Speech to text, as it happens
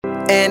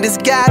and it's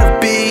gotta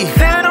be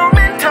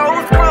Cinnamon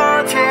Toast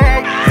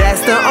Project.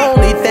 That's the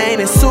only thing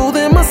that's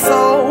soothing my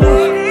soul.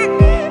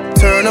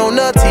 Turn on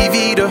the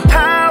TV to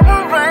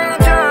Power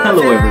Rangers.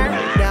 Hello,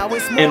 everybody, now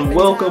it's and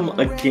welcome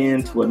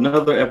again to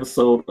another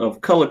episode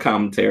of Color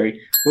Commentary,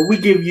 where we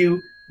give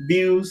you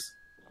views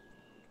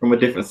from a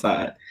different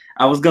side.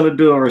 I was gonna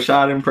do a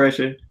Rashad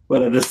impression,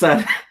 but I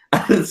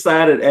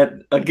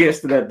decided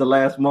against it at the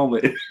last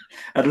moment.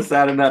 I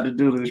decided not to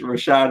do this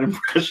Rashad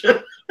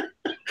impression.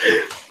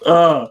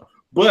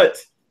 But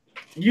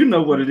you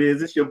know what it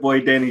is. It's your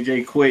boy Danny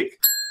J. Quick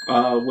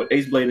with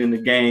Ace Blade in the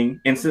gang.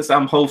 And since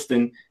I'm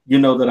hosting, you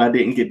know that I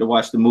didn't get to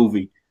watch the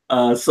movie.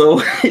 So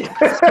here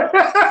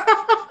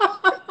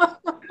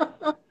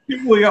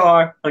we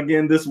are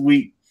again this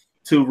week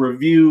to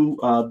review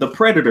The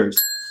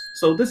Predators.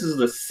 So this is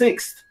the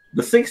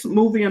sixth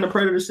movie in the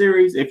Predator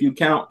series, if you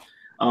count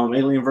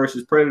Alien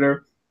vs.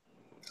 Predator.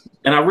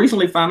 And I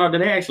recently found out that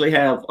they actually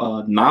have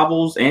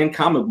novels and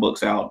comic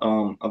books out.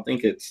 I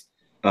think it's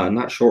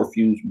not Short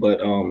Fuse, but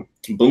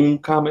Boom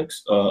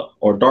Comics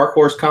or Dark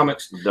Horse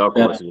Comics. Dark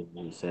Horse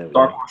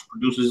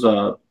produces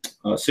a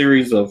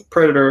series of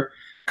Predator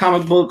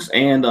comic books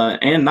and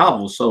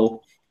novels.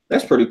 So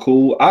that's pretty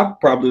cool. I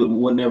probably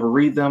would never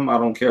read them. I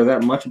don't care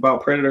that much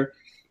about Predator,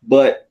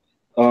 but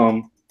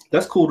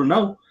that's cool to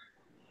know.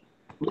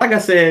 Like I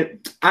said,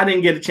 I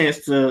didn't get a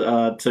chance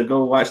to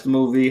go watch the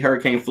movie.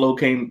 Hurricane Flo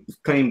came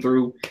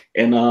through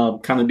and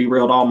kind of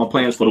derailed all my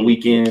plans for the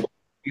weekend,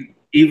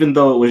 even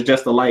though it was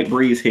just a light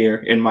breeze here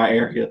in my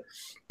area.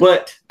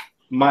 But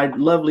my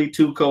lovely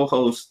two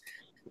co-hosts,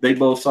 they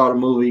both saw the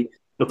movie.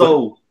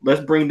 So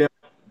let's bring them.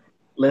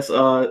 Let's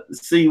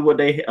see what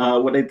they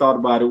thought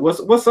about it.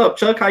 What's up,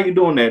 Chuck? How you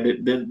doing there?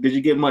 Did you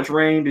get much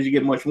rain? Did you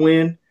get much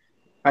wind?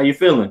 How you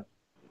feeling?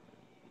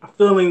 I'm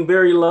feeling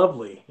very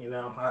lovely. You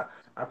know, I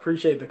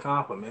appreciate the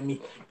compliment.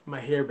 Me, my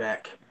hair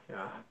back.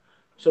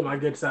 Show my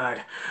good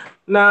side.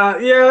 Nah,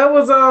 yeah, it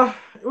was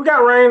we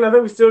got rain. I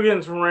think we're still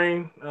getting some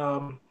rain.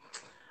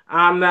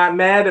 I'm not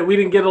mad that we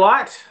didn't get a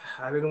lot.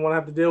 I didn't want to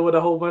have to deal with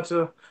a whole bunch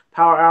of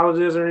power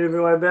outages or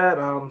anything like that.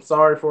 I'm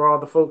sorry for all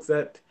the folks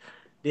that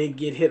did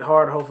get hit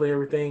hard. Hopefully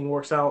everything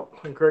works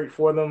out great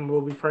for them.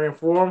 We'll be praying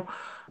for them.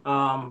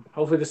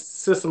 Hopefully the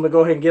system will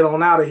go ahead and get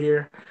on out of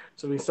here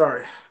so we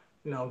start,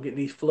 get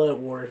these flood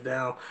wars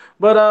down.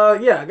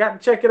 But yeah, I got to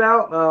check it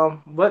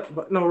out.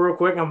 But no, real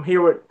quick, I'm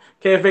here with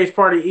KFH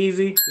Party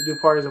Easy. We do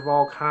parties of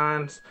all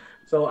kinds.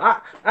 So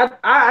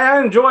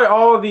I enjoy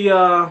all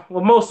the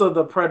most of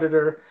the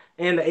Predator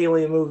and the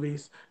Alien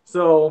movies.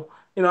 So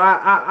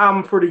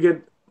I'm pretty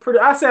good.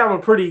 I say I'm a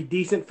pretty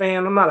decent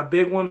fan. I'm not a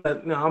big one,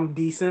 but I'm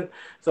decent.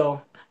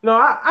 So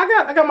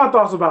I got my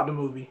thoughts about the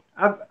movie.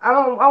 I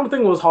don't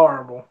think it was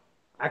horrible.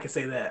 I can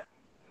say that.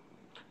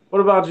 What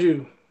about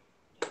you,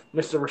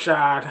 Mr.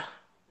 Rashad?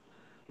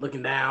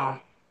 Looking down.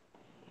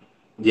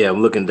 Yeah,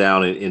 I'm looking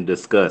down in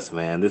disgust,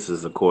 man. This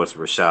is, of course,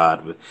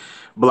 Rashad with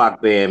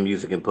Block Band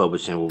Music and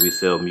Publishing, where we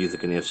sell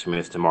music and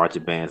instruments to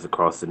marching bands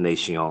across the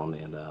nation.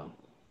 And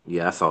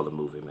yeah, I saw the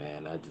movie,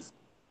 man.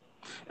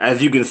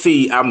 As you can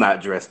see, I'm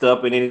not dressed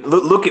up, and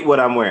look at what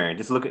I'm wearing.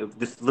 Just look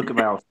at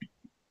my outfit.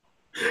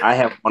 I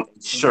have on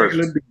a shirt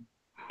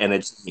and a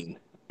jean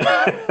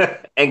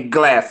and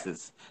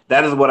glasses.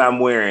 That is what I'm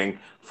wearing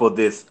for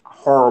this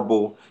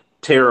horrible,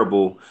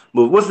 terrible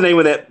movie. What's the name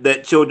of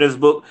that children's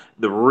book?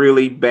 The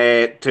Really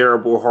Bad,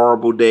 Terrible,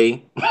 Horrible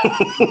Day.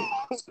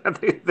 I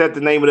think that's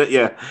the name of it.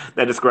 Yeah,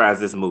 that describes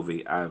this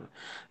movie.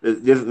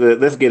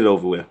 Let's get it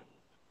over with.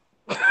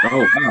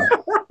 Oh wow.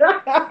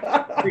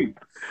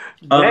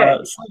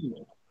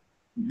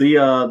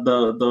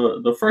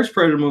 The first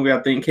Predator movie,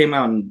 I think, came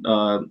out in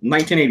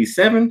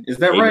 1987. Is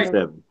that right?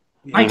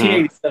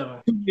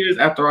 1987. 2 years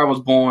after I was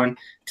born,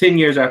 10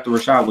 years after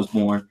Rashad was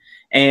born,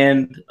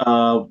 and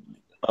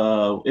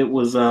it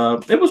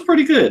was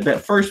pretty good.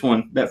 That first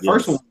one,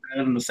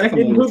 and the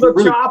second one. Get to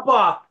the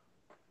chopper.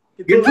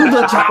 Get to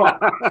the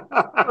chopper.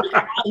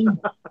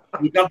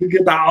 We got to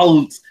get the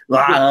oats.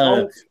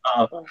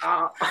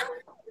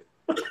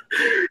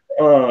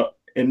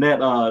 And that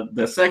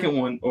the second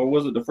one, or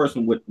was it the first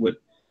one with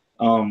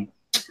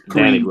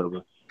Danny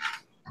Glover?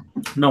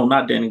 No,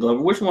 not Danny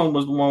Glover. Which one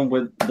was the one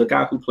with the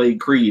guy who played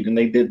Creed and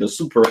they did the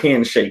super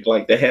handshake?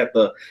 Like they had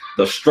the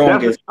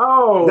strongest.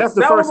 That's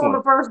the first one.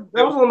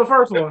 That was on the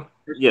first one.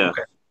 Yeah,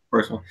 okay.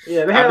 First one.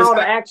 Yeah, they had all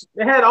the action.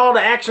 They had all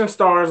the action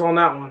stars on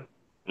that one.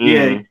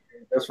 Yeah,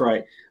 that's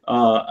right.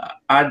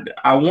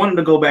 I wanted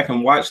to go back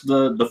and watch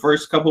the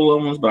first couple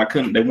of ones, but I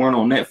couldn't. They weren't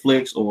on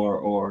Netflix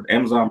or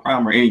Amazon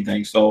Prime or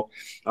anything. So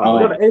the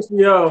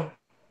HBO.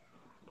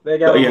 They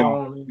got them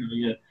on.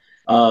 Yeah.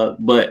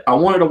 But I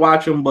wanted to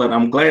watch them, but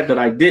I'm glad that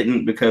I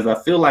didn't because I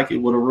feel like it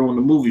would have ruined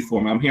the movie for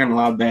me. I'm hearing a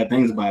lot of bad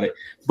things about it,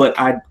 but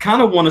I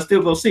kind of want to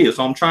still go see it.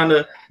 So I'm trying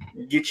to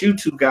get you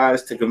two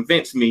guys to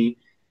convince me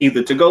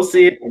either to go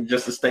see it or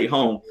just to stay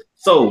home.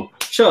 So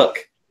Chuck,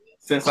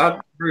 since I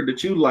heard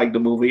that you like the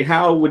movie,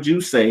 how would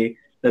you say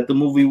that the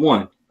movie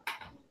won?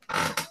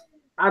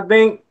 I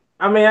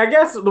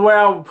guess the way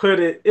I would put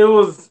it, it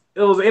was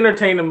an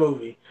entertaining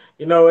movie.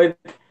 It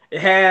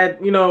had,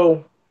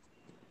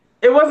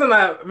 it wasn't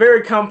a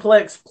very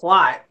complex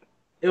plot.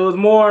 It was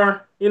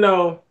more,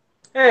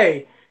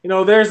 hey,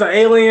 there's an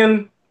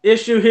alien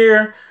issue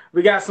here.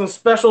 We got some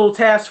special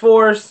task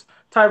force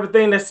type of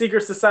thing, that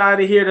secret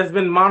society here that's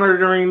been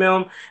monitoring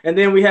them, and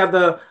then we have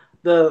the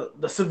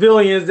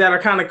civilians that are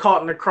kind of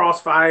caught in the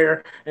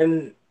crossfire,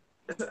 and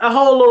it's a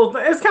whole little.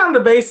 It's kind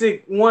of the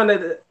basic one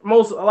that a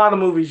lot of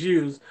movies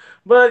use,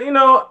 but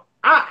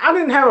I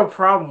didn't have a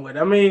problem with it.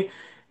 I mean,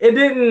 it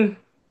didn't.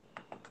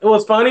 It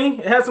was funny.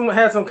 It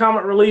had some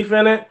comic relief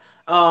in it.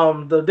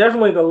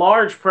 Definitely the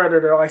large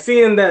predator, like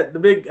seeing that the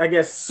big, I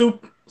guess,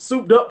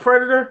 souped up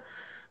predator,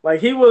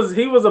 like he was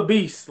a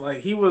beast.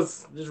 Like he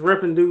was just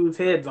ripping dudes'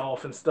 heads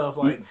off and stuff.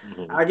 Like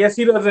I guess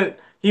he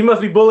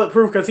must be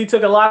bulletproof because he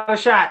took a lot of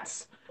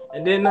shots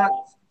and did not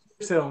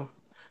miss him.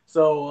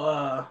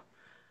 So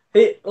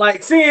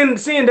like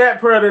seeing that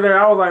predator,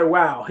 I was like,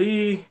 wow,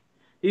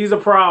 he's a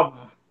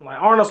problem.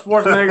 Like Arnold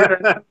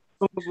Schwarzenegger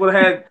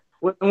wouldn't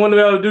be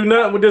able to do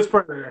nothing with this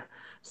predator.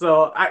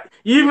 So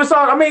you even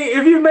saw. I mean,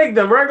 if you make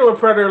the regular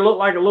predator look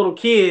like a little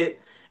kid,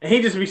 and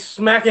he just be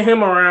smacking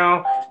him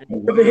around,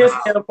 and ripping his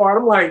head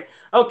apart, I'm like,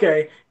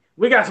 okay,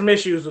 we got some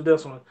issues with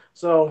this one.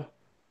 So,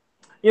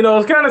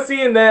 it's kind of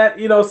seeing that.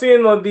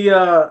 Seeing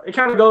it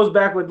kind of goes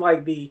back with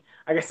like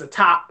I guess the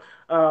top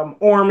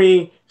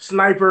army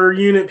sniper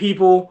unit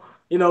people,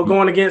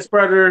 going against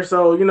predator.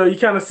 So you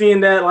kind of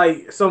seeing that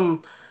like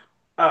some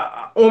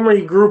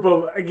army group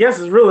of, I guess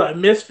it's really like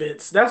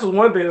misfits. That's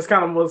one thing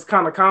that was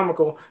kind of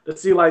comical to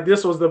see. Like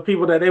this was the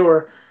people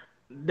the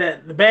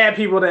bad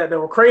people that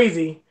were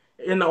crazy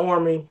in the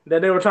army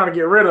that they were trying to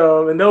get rid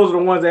of, and those are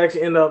the ones that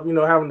actually end up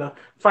having to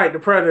fight the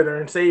predator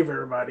and save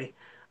everybody.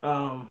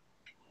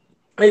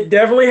 It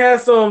definitely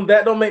has some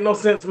that don't make no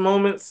sense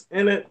moments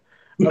in it.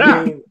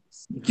 I mean,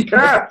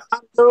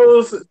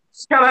 those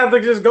kind of have to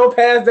just go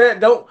past that.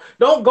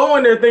 Don't go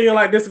in there thinking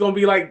like this is gonna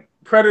be like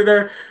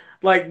Predator,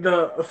 like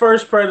the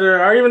first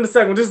Predator or even the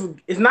second one. Just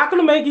it's not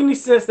gonna make any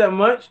sense that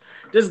much.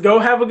 Just go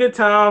have a good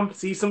time,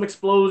 see some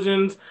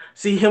explosions,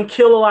 see him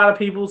kill a lot of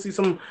people, see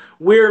some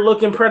weird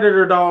looking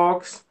Predator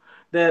dogs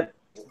that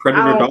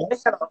Predator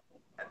dogs. I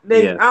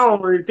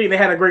don't really think they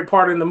had a great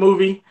part in the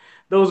movie.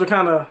 Those are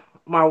kind of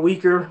my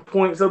weaker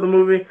points of the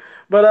movie,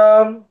 but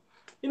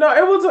it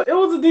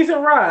was a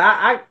decent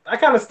ride. I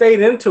kind of stayed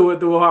into it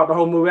throughout the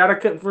whole movie. I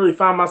couldn't really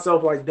find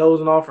myself like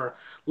dozing off or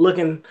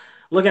looking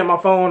at my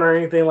phone or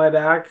anything like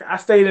that. I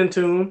stayed in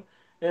tune,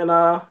 and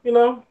it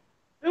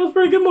was a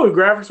pretty good movie.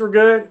 Graphics were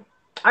good.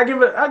 I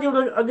give it a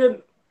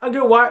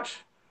good watch.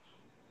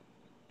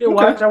 Good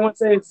watch. I wouldn't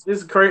say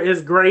it's great.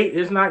 It's great.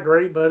 It's not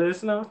great, but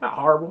it's not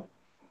horrible.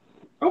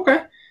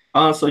 Okay.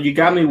 So you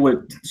got me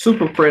with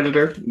Super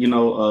Predator.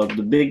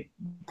 The big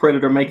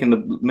predator making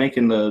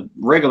the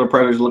regular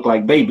predators look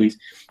like babies,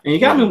 and you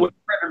got me with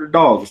Predator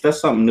dogs.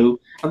 That's something new.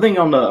 I think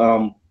on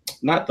the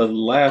not the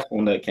last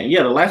one that came.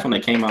 Yeah, the last one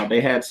that came out,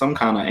 they had some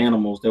kind of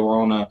animals that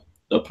were on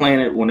the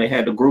planet when they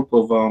had the group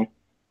of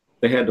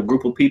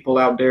people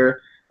out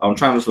there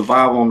trying to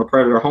survive on the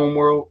Predator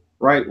homeworld.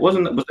 Right? Was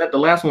that the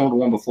last one or the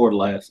one before the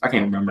last? I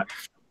can't remember.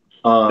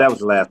 That was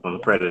the last one, the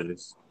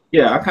Predators.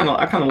 Yeah, I kind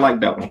of like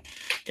that one,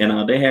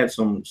 and they had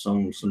some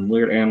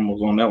weird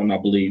animals on that one, I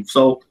believe.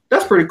 So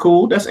that's pretty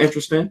cool. That's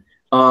interesting.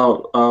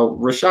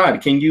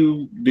 Rashad,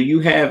 do you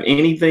have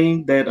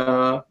anything that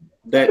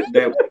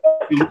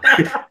you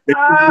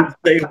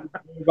say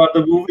about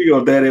the movie,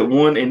 or that it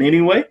won in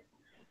any way?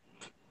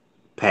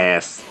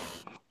 Pass.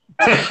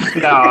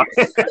 No.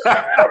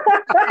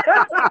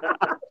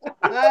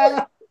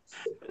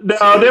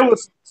 No, there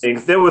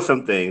were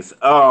some things.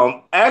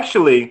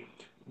 Actually,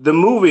 the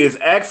movie is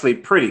actually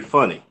pretty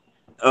funny.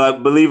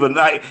 Believe it or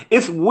not,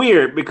 it's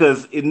weird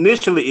because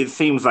initially it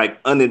seems like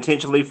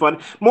unintentionally funny,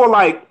 more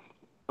like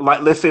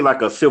let's say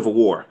like a Civil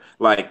War.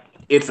 Like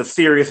it's a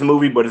serious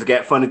movie, but it's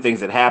got funny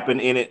things that happen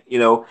in it.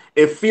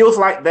 It feels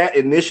like that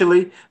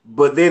initially,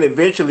 but then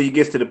eventually it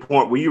gets to the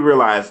point where you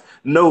realize,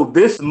 no,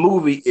 this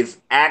movie is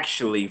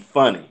actually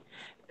funny,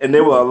 and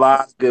there were a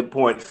lot of good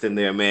points in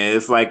there, man.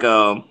 It's like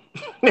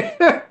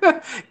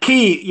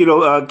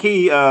Keegan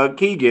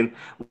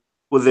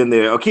was in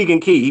there, or Keegan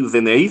Key, he was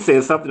in there. He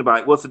said something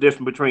about what's the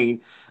difference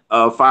between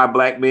 5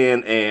 black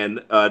men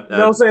and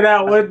don't say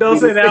that one. Don't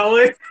say that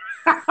one.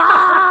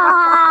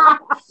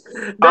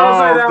 Don't say that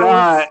God.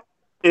 One.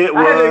 It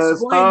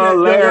was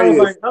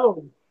hilarious. I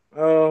was like,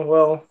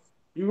 well,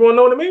 you want to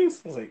know what it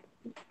means? I was like,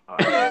 all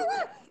right.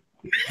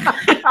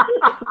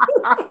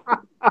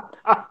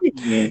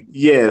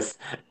 Yes,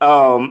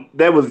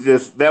 that was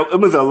just that. It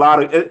was a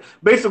lot of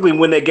basically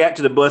when they got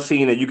to the bus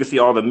scene and you could see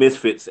all the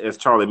misfits, as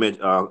Charlie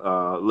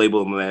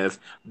labeled them as.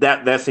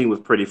 That scene was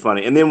pretty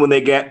funny. And then when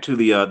they got to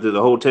the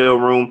hotel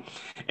room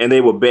and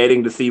they were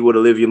betting to see what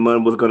Olivia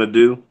Munn was going to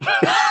do,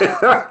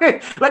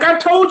 like I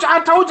told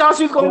y'all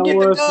she was going to get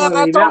the gun.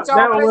 I told y'all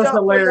that was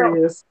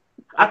hilarious.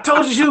 I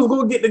told you she was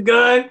going to get the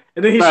gun,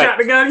 and then he shot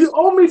the gun. You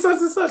owe me such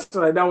and such.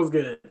 Like, that was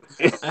good.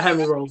 I had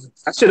me rolling.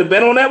 I should have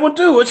bet on that one,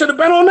 too. I should have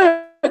bet on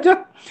that.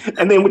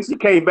 And then when she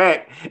came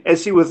back, and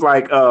she was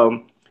like,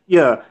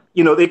 yeah,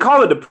 they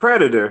call it the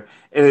Predator,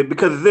 and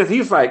because of this,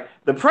 he's like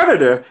the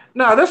Predator.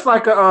 No, that's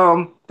like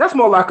that's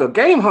more like a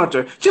game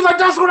hunter. She's like,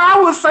 that's what I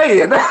was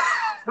saying.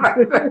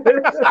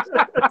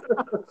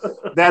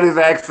 That is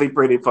actually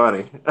pretty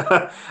funny.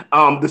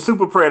 The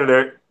Super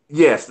Predator.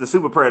 Yes, the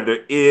Super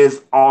Predator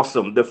is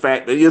awesome. The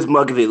fact that his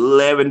mug is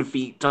 11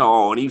 feet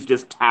tall and he's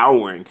just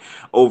towering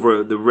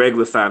over the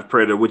regular size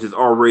Predator, which is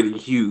already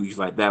huge.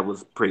 Like, that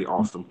was pretty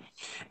awesome.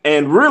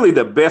 And really,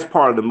 the best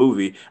part of the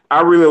movie,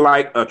 I really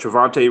like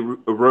Trevante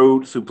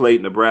Rhodes, who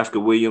played Nebraska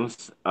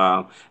Williams.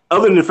 Other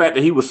than the fact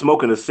that he was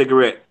smoking a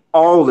cigarette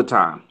all the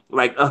time,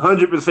 like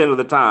 100% of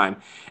the time,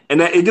 and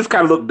that it just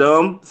kind of looked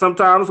dumb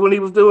sometimes when he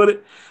was doing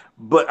it.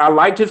 But I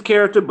liked his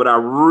character, but I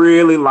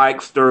really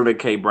like Sterling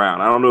K.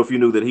 Brown. I don't know if you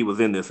knew that he was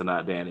in this or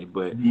not, Danny,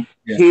 but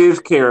his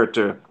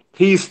character,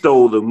 he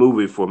stole the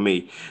movie for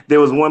me.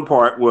 There was one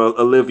part where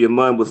Olivia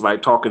Munn was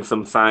like talking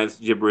some science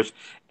gibberish,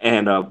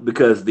 and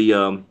because the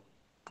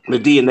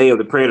DNA of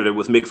the predator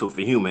was mixed with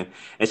the human,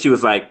 and she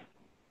was like,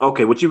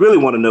 "Okay, what you really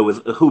want to know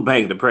is who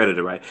banged the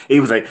predator, right?"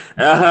 He was like,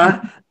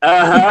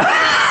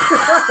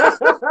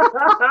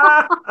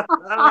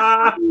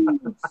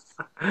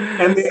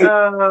 and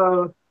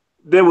then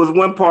there was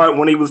one part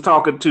when he was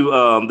talking to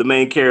the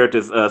main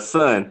character's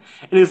son,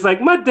 and he's like,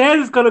 "My dad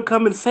is gonna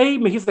come and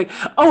save me." He's like,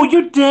 "Oh,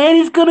 your dad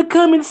is gonna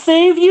come and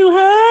save you,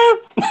 huh?"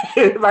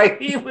 Like,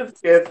 he was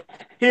just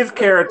his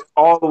character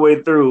all the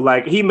way through.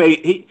 Like,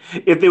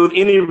 if there was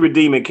any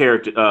redeeming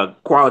character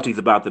qualities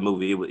about the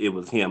movie, it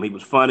was him. He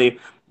was funny,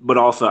 but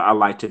also I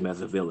liked him as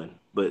a villain.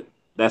 But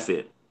that's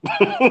it.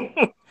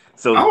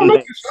 So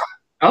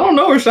I don't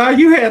know, Rashad.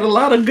 You had a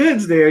lot of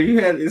goods there.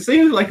 It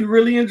seems like you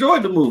really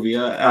enjoyed the movie.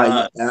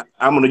 I'm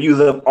going to use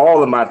up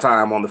all of my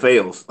time on the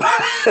fails.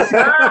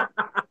 I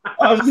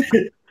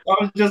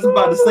was just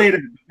about to say that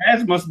the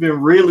match must have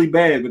been really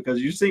bad,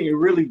 because it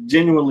really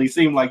genuinely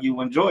seemed like you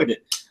enjoyed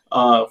it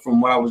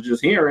from what I was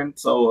just hearing.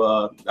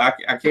 So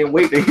I can't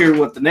wait to hear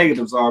what the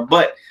negatives are.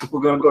 But we're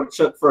going to go to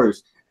Chuck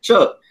first.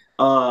 Chuck,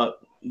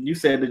 you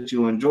said that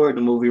you enjoyed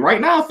the movie. Right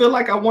now, I feel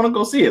like I want to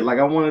go see it. Like,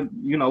 I want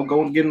to,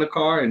 go and get in the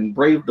car and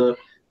brave the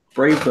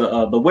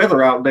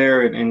weather out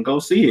there and go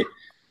see it.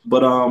 But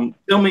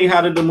tell me,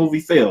 how did the movie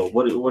feel?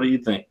 What do you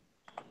think?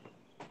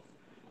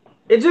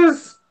 It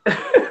just,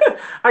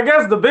 I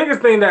guess the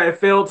biggest thing that it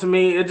failed to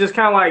me, it just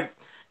kind of like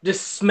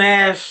just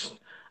smashed,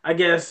 I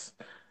guess,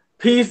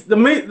 piece. The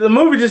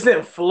movie just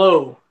didn't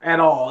flow at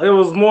all. It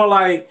was more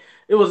like,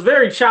 it was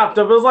very chopped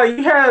up. It was like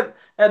you had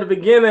at the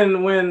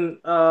beginning when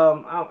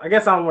I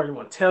guess I don't really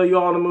want to tell you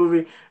all the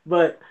movie,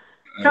 but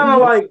kind of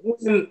like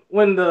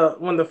when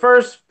the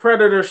first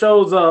Predator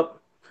shows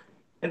up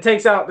and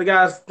takes out the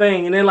guy's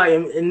thing, and then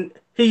and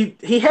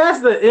he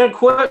has the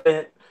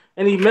equipment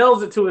and he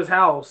mails it to his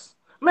house.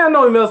 I mean, I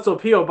know he mails to a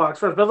PO box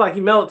first, but it's like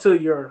he mailed it to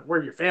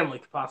where your family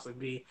could possibly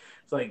be.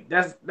 It's like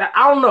that.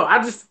 I don't know.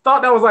 I just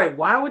thought that was like,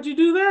 why would you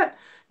do that?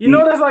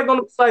 That's like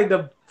gonna be like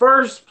the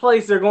first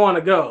place they're going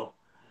to go.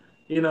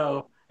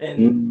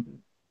 And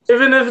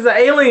even if it's an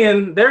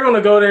alien, they're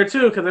gonna go there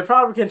too, because they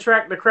probably can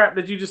track the crap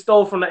that you just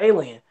stole from the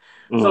alien.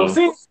 So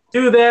seeing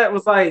do that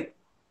was like,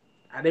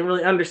 I didn't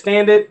really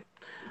understand it.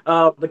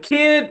 The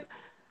kid,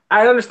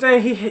 I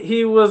understand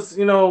he was,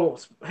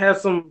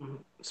 has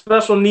some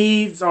special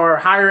needs, or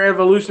higher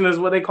evolution is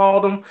what they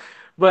called him.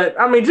 But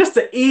I mean, just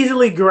to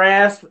easily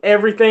grasp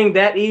everything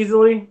that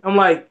easily, I'm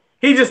like,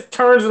 he just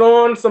turns it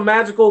on some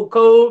magical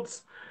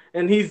codes,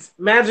 and he's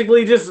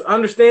magically just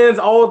understands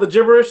all the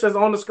gibberish that's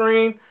on the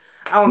screen.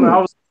 I don't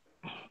know.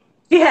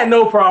 He had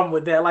no problem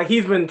with that. Like,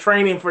 he's been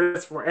training for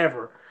this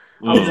forever.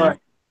 I was like,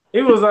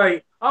 he was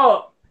like,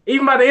 oh,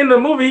 even by the end of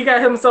the movie, he got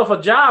himself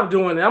a job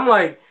doing it. I'm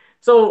like,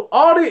 so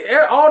all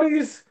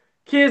these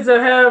kids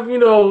that have,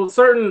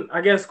 certain,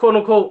 I guess, quote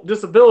unquote,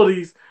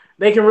 disabilities,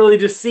 they can really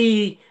just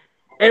see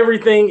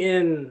everything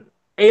in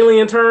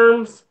alien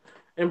terms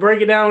and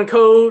break it down in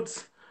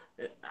codes.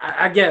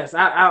 I guess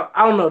I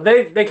don't know.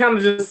 They kind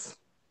of just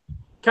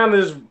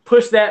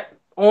push that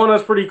on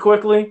us pretty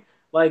quickly.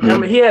 Like, I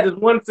mean, he had this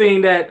one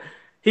scene that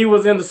he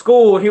was in the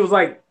school and he was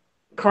like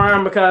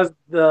crying because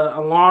the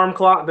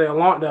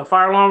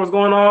fire alarm was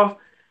going off,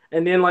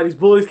 and then like these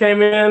bullies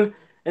came in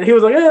and he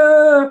was like,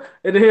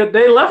 and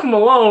they left him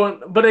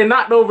alone, but they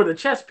knocked over the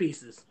chess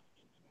pieces.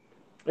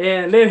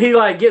 And then he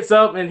like gets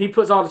up and he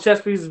puts all the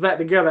chess pieces back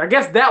together. I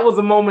guess that was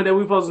the moment that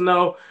we supposed to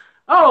know,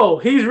 oh,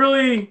 he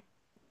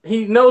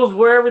knows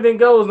where everything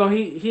goes. No,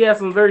 he has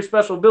some very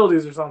special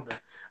abilities or something.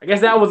 I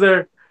guess that was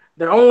their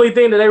only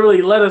thing that they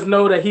really let us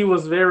know, that he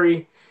was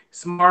very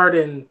smart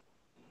and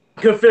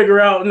could figure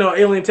out,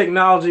 alien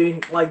technology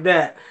like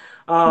that.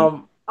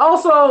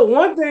 Also,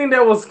 one thing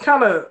that was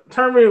kind of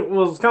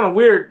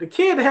weird. The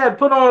kid had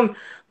put on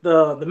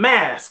the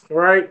mask,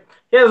 right?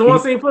 He has one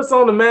scene, puts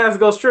on the mask,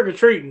 goes trick or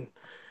treating,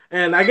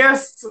 and I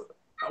guess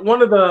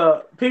one of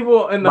the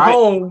people in the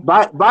home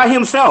by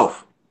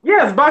himself.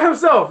 Yes, by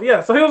himself.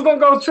 Yeah, so he was gonna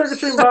go trick or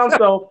treat by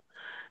himself,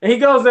 and he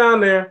goes down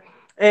there,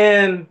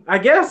 and I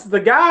guess the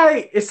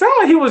guy, it sounded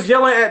like he was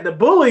yelling at the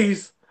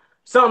bullies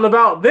something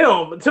about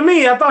them. To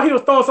me, I thought he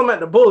was throwing something at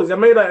the bullies. I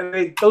made like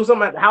they threw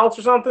something at the house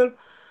or something.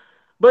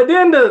 but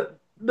then the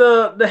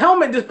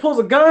helmet just pulls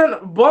a gun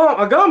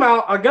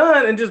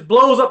and just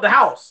blows up the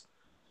house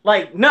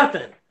like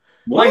nothing.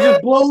 What? Like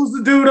just blows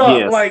the dude up.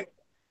 Yes. Like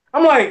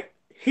I'm like,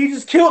 he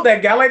just killed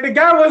that guy. Like the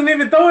guy wasn't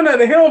even throwing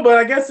nothing at him, but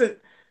I guess it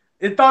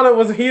thought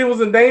he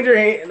was in danger,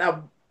 and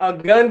a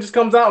gun just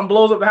comes out and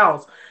blows up the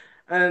house.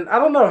 And I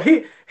don't know,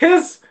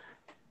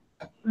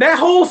 that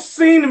whole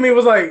scene to me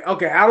was like,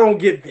 okay, I don't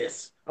get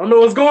this. I don't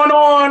know what's going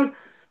on.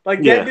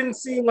 Like that didn't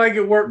seem like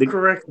it worked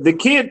correctly. The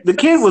kid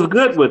was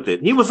good with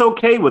it. He was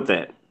okay with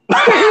that. He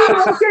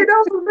was okay,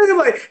 that was the thing.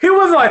 Like he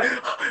wasn't like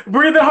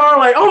breathing hard,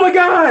 like, oh my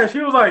gosh. He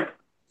was like,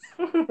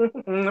 let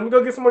me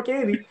go get some more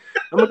candy.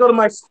 I'm gonna go to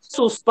my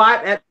social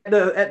spot at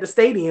the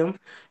stadium,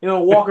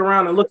 walk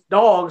around and look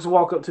dogs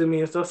walk up to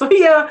me and stuff. So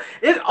yeah,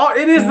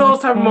 it is those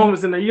type of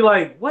moments in there. You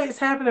like, what is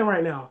happening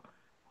right now?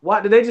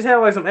 What did they just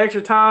have like some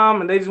extra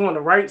time and they just wanted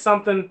to write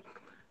something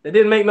that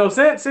didn't make no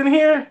sense in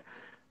here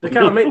to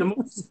kind of make the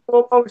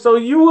movie? So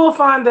you will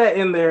find that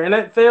in there, and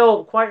that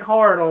fell quite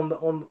hard on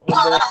that.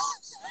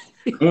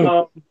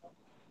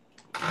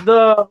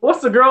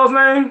 What's the girl's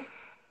name?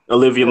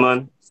 Olivia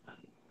Munn.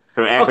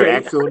 Her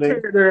actual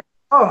name.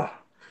 Oh,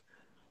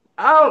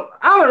 I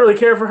don't really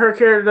care for her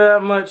character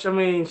that much. I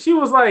mean, she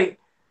was like,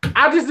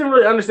 I just didn't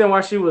really understand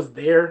why she was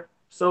there.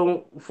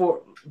 So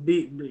for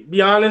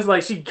be honest,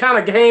 like she kind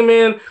of came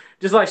in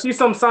just like she's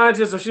some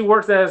scientist or she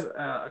works as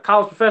a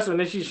college professor, and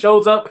then she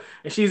shows up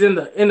and she's in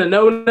the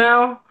know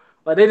now.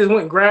 Like they just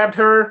went and grabbed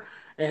her,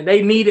 and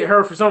they needed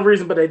her for some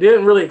reason, but they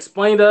didn't really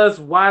explain to us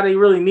why they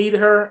really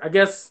needed her. I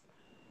guess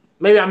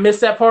maybe I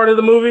missed that part of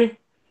the movie.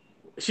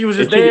 She was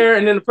just there,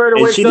 and then the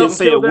predator wakes up. She didn't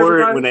say a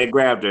word everybody. when they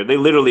grabbed her. They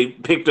literally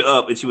picked her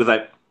up, and she was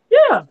like,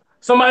 "Yeah,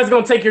 somebody's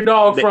gonna take your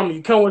dog from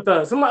you. Come with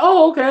us." I'm like,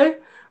 "Oh, okay."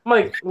 I'm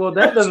like, "Well,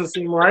 that doesn't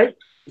seem right."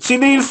 She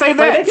didn't even say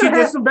that. Like, they could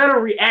have some better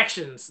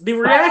reactions. The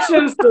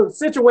reactions to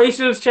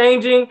situations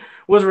changing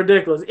was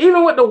ridiculous.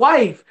 Even with the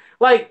wife,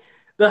 like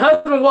the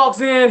husband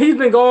walks in, he's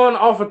been going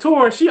off a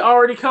tour, and she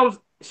already comes.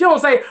 She don't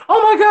say,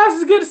 "Oh my gosh,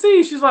 it's good to see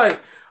you." She's like,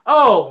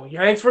 "Oh,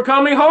 thanks for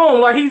coming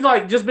home." Like he's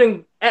like just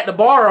been at the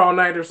bar all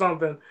night or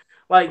something.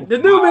 Like the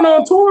dude been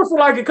on tour for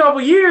like a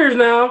couple years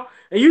now,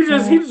 and he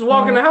just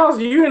walk in the house.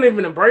 You didn't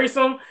even embrace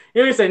him.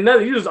 You didn't say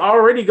nothing. You just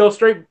already go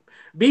straight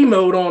B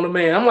mode on the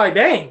man. I'm like,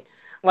 dang.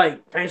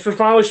 Like, thanks for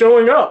finally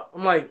showing up.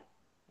 I'm like,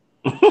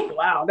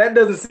 wow, that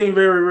doesn't seem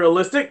very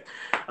realistic.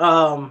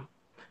 So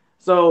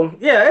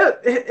yeah,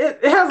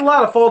 it has a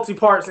lot of faulty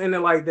parts in it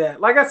like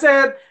that. Like I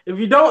said, if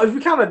you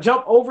kind of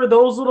jump over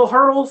those little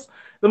hurdles,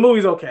 the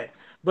movie's okay.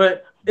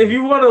 But if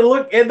you want to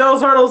look at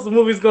those hurdles, the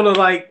movie's gonna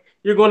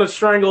you're gonna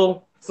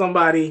strangle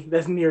somebody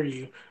that's near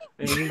you,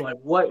 and you're like,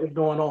 what is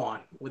going on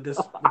with this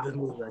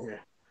movie right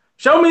here?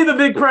 Show me the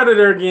big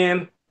predator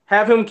again.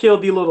 Have him kill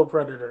the little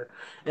predator,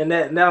 and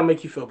that'll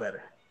make you feel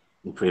better.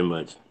 Pretty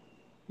much.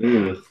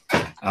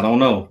 I don't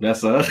know.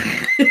 That's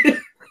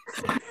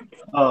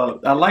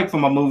I like for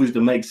my movies to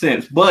make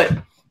sense, but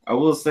I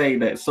will say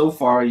that so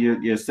far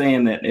you're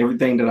saying that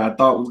everything that I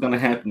thought was going to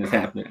happen is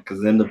happening,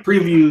 because in the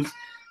previews,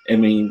 I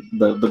mean,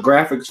 the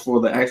graphics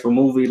for the actual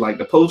movie, like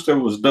the poster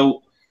was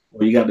dope,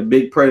 where you got the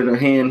big predator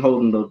hand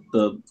holding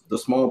the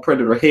small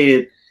predator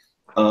head.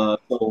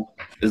 So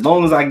as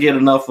long as I get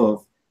enough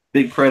of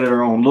big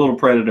predator on little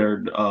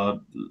predator,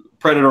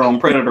 predator on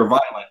predator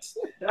violence.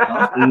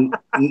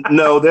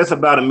 No, that's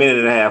about a minute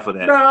and a half of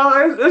that.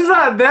 No, it's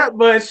not that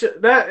much.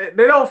 That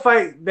they don't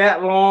fight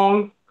that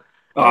long.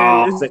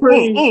 It's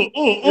pretty.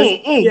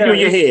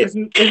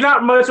 It's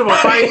not much of a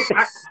fight.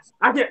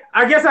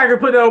 I guess I could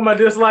put that on my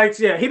dislikes.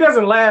 Yeah, he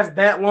doesn't last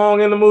that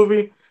long in the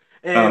movie,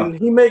 and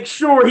he makes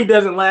sure he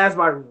doesn't last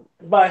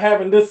by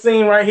having this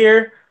scene right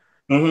here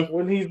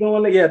when he's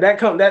doing it. Yeah,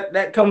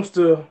 that comes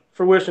to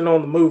fruition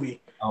on the movie.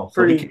 Oh, so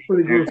pretty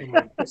gruesome.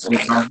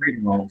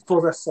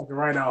 Pull that sucker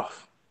right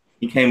off.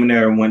 He came in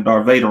there and went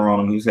Darth Vader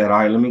on him. He said, "All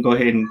right, let me go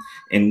ahead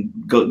and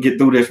go get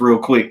through this real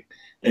quick.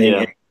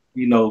 And,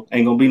 ain't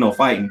gonna be no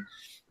fighting."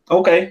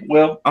 Okay,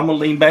 well, I'm gonna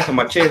lean back in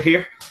my chair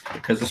here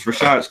because it's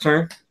Rashad's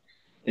turn,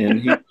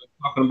 and he's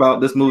talking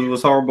about this movie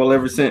was horrible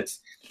ever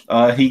since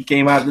he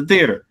came out of the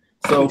theater.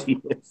 So,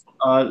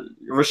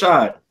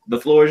 Rashad,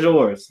 the floor is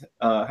yours.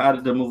 How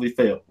did the movie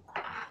fail?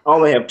 I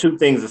only have two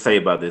things to say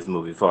about this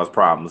movie as far as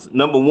problems.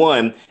 Number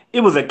one, it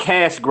was a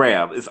cash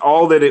grab. It's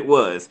all that it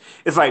was.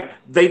 It's like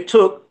they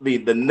took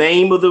the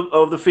name of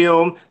the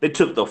film, they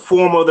took the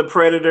form of the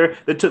Predator,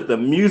 they took the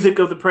music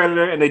of the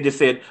Predator, and they just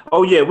said,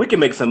 "Oh yeah, we can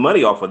make some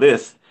money off of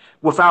this,"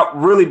 without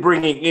really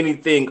bringing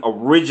anything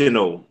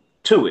original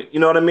to it. You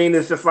know what I mean?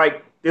 It's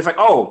like,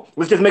 oh,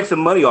 let's just make some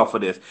money off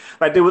of this.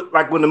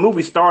 Like when the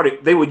movie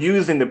started, they were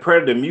using the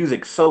Predator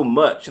music so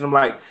much, and I'm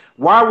like,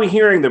 why are we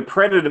hearing the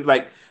Predator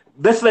like?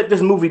 Let's let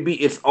this movie be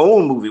its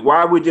own movie.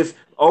 Why would just,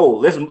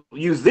 let's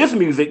use this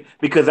music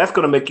because that's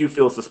going to make you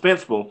feel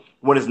suspenseful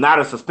when it's not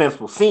a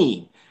suspenseful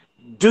scene.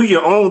 Do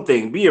your own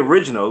thing. Be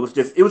original. It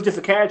was just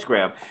a cash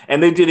grab.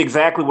 And they did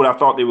exactly what I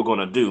thought they were going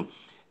to do.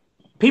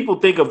 People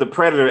think of The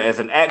Predator as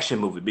an action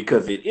movie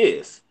because it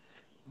is.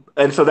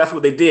 And so that's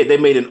what they did. They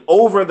made an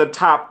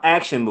over-the-top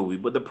action movie.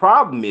 But the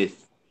problem is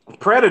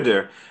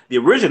Predator, the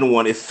original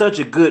one, is such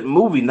a good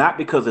movie, not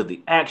because of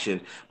the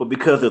action, but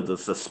because of the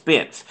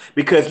suspense.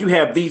 Because you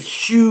have these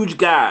huge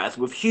guys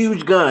with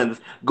huge guns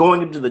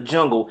going into the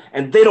jungle,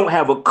 and they don't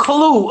have a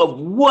clue of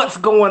what's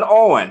going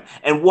on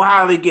and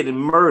why are they getting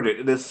murdered.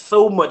 And there's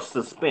so much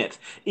suspense.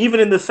 Even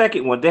in the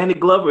second one, Danny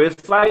Glover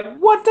is like,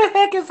 what the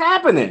heck is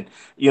happening?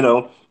 You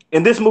know,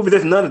 in this movie,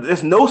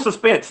 there's no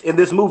suspense in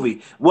this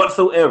movie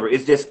whatsoever.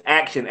 It's just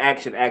action,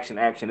 action, action,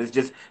 action. It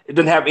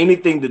doesn't have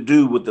anything to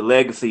do with the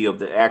legacy of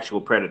the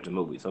actual Predator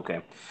movies.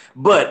 Okay,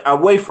 but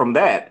away from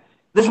that,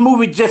 this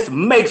movie just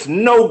makes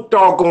no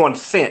doggone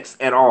sense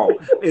at all.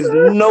 There's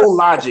no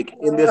logic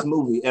in this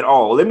movie at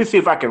all. Let me see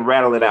if I can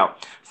rattle it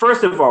out.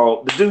 First of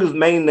all, the dude's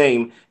main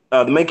name.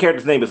 The main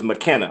character's name is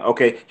McKenna.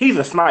 Okay, he's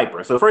a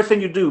sniper. So the first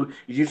thing you do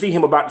is you see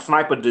him about to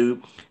snipe a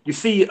dude. You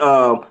see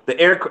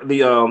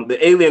the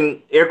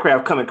alien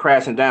aircraft coming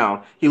crashing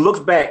down. He looks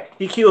back,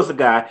 he kills the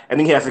guy, and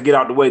then he has to get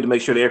out the way to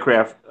make sure the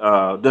aircraft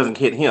doesn't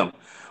hit him.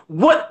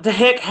 What the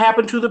heck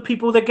happened to the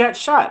people that got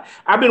shot?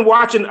 I've been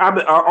watching.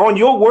 On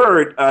your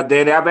word,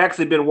 Danny. I've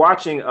actually been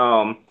watching.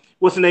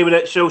 What's the name of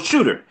that show?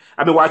 Shooter.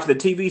 I've been watching the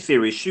TV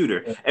series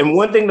Shooter. And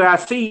one thing that I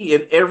see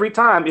in every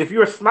time, if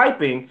you're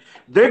sniping,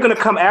 they're going to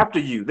come after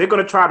you. They're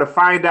going to try to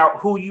find out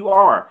who you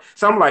are.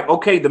 So I'm like,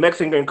 okay, the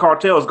Mexican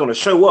cartel is going to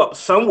show up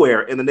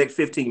somewhere in the next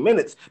 15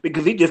 minutes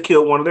because he just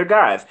killed one of their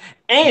guys.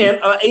 And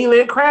an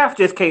alien craft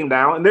just came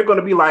down, and they're going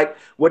to be like,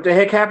 what the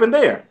heck happened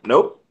there?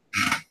 Nope.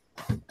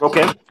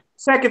 Okay.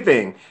 Second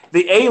thing,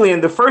 the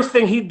alien, the first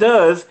thing he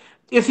does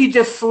is he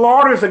just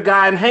slaughters a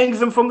guy and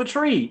hangs him from the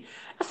tree.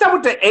 That's not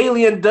what the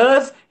alien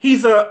does. He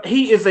is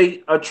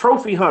a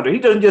trophy hunter.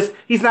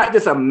 He's not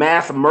just a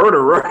mass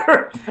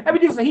murderer. I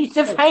mean, he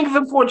just hangs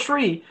him for a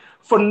tree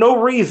for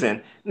no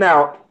reason.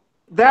 Now,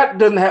 that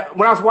doesn't have.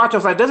 When I was watching, I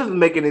was like, that doesn't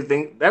make any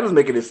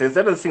sense.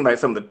 That doesn't seem like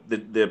something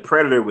the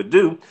Predator would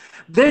do.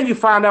 Then you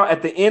find out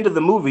at the end of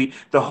the movie,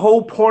 the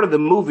whole point of the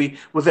movie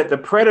was that the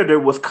Predator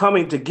was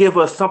coming to give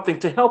us something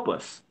to help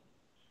us.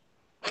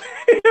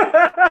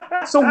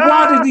 So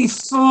why did he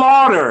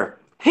slaughter?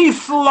 He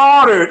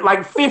slaughtered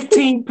like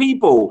 15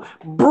 people,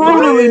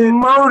 brutally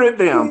murdered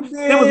them.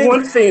 There was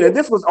one scene, and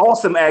this was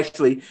awesome,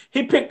 actually.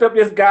 He picked up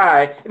this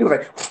guy, and he was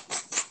like,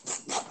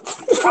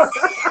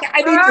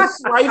 I need to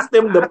slice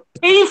them to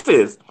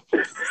pieces.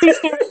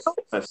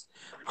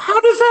 How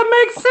does that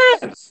make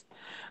sense?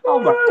 Oh,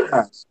 my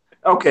gosh.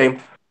 Okay.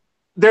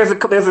 There's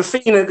a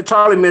scene that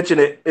Charlie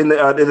mentioned it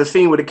there's a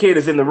scene where the kid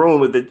is in the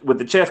room with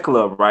the chess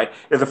club, right?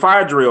 There's a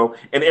fire drill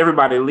and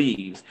everybody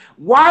leaves.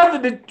 Why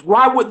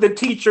would the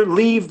teacher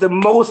leave the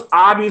most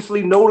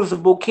obviously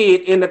noticeable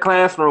kid in the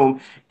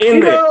classroom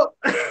in there?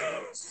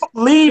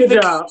 Leave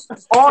the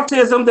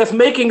autism that's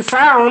making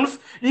sounds.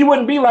 You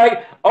wouldn't be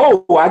like,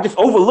 oh, I just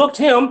overlooked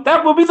him.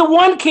 That would be the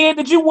one kid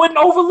that you wouldn't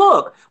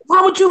overlook.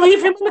 Why would you leave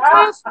him in the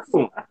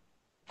classroom?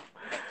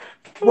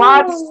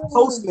 Why does the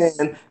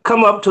postman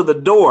come up to the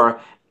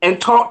door and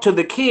talk to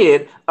the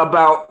kid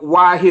about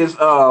why his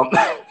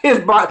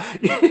box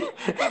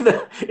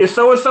is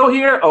so and so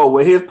here? Oh,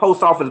 well, his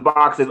post office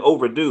box is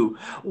overdue.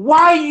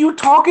 Why are you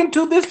talking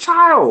to this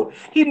child?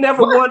 He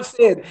never once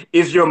said,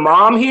 "Is your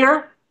mom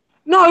here?"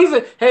 No, he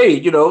said,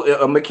 "Hey,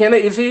 McKenna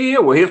is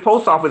here. Well, his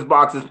post office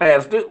box is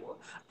past due."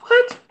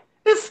 What?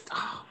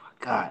 Oh my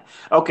God.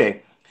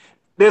 Okay.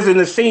 There's in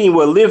the scene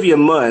where Olivia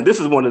Munn, this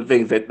is one of the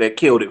things that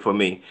killed it for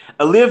me.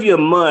 Olivia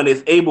Munn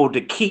is able to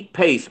keep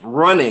pace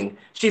running.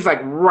 She's like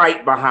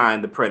right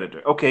behind the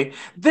Predator. Okay.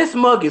 This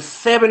mug is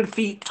 7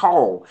 feet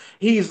tall.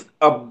 He's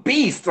a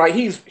beast. Like,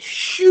 he's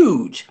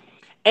huge.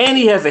 And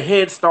he has a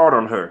head start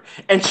on her.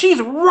 And she's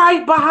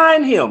right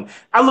behind him.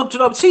 I looked it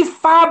up. She's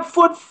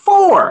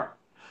 5'4".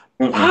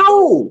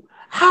 Mm-hmm.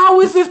 How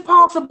is this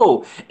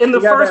possible? In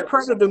the first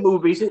Predator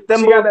movie, she got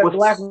that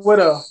Black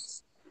Widow.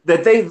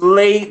 That they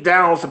laid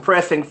down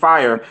suppressing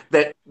fire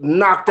that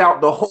knocked out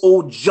the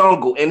whole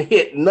jungle and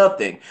hit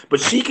nothing. But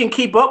she can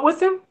keep up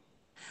with him?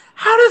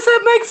 How does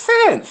that make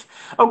sense?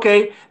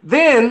 Okay,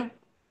 then,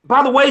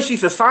 by the way,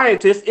 she's a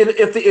scientist.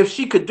 If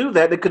she could do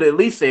that, they could have at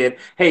least said,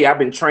 hey, I've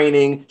been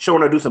training,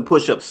 showing her to do some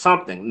push-ups,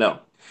 something.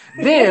 No.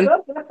 Then,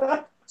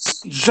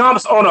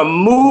 jumps on a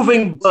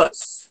moving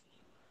bus.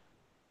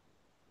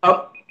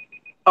 A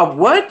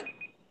what?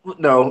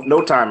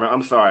 No timer.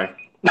 I'm sorry.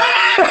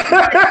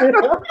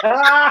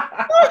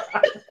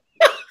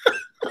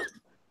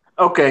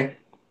 Okay.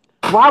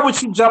 Why would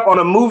she jump on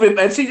a moving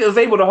and she is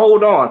able to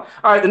hold on?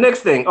 All right, the next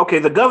thing. Okay,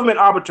 the government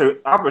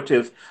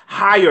operatives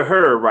hire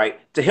her, right,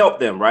 to help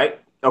them, right?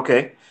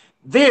 Okay.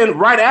 Then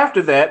right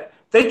after that,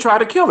 they try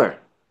to kill her.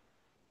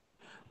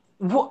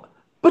 What?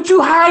 But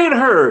you hired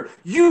her.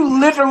 You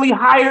literally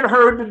hired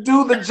her to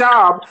do the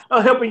job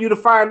of helping you to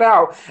find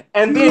out.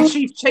 And then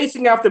she's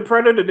chasing after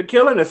Predator to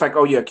kill her. And it's like,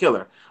 oh, yeah, kill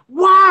her.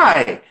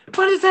 Why?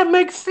 Why does that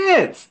make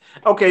sense?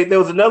 Okay, there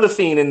was another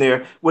scene in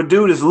there where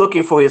dude is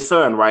looking for his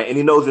son, right? And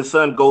he knows his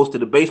son goes to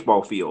the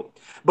baseball field.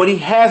 but he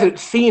hasn't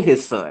seen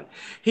his son.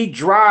 He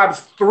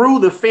drives through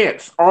the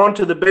fence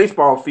onto the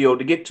baseball field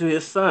to get to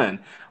his son.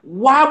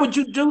 Why would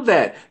you do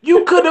that?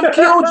 You could have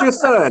killed your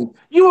son.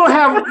 You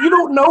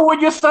don't know where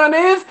your son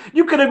is.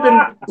 You could have been,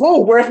 oh,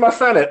 where's my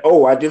son at?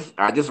 Oh, I just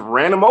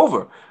ran him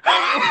over.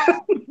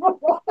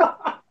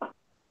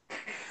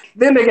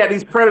 Then they got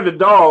these predator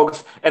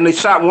dogs, and they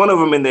shot one of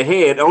them in the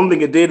head. The only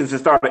thing it did is it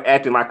started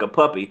acting like a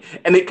puppy,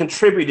 and it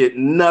contributed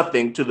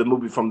nothing to the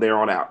movie from there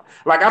on out.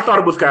 Like, I thought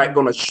it was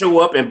going to show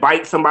up and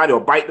bite somebody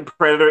or bite the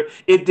predator.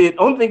 It did.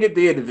 Only thing it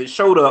did is it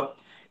showed up,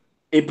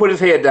 it put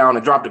his head down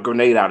and dropped a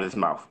grenade out of his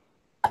mouth.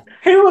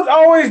 He was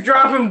always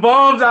dropping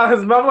bombs out of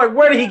his mouth. Like,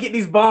 where did he get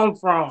these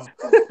bombs from?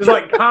 Just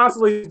like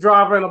constantly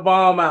dropping a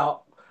bomb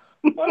out.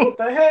 What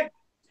the heck?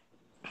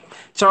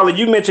 Charlie,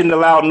 you mentioned the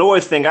loud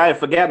noise thing. I had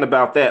forgotten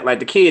about that. Like,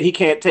 the kid, he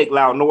can't take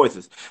loud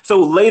noises.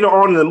 So later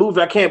on in the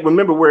movie, I can't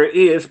remember where it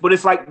is, but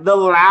it's like the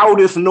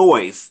loudest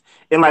noise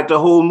in like the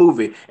whole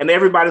movie. And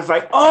everybody's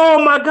like,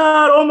 oh my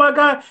God, oh my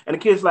God. And the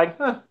kid's like,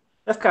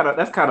 that's kind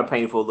of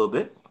painful a little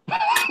bit.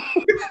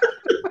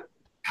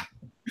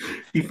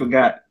 He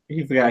forgot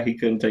he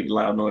couldn't take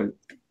loud noise.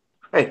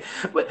 Hey,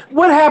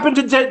 what happened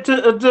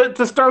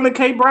to Sterling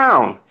K.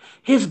 Brown?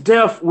 His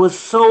death was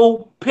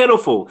so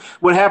pitiful.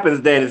 What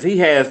happens then is he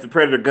has the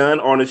Predator gun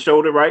on his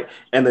shoulder, right?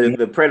 And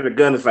the Predator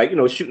gun is like,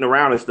 shooting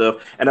around and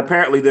stuff. And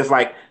apparently there's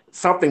like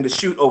something to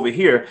shoot over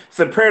here.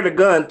 So the Predator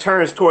gun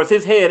turns towards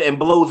his head and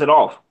blows it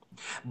off.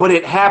 But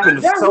it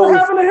happened so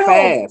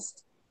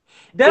fast.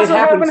 That's what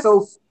happened to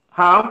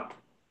him.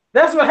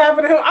 That's what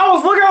happened to him. I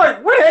was looking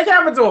like, what the heck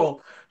happened to him?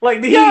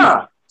 Like, he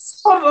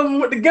saw him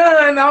with the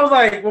gun. And I was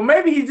like, well,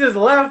 maybe he just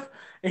left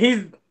and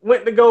he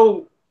went to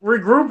go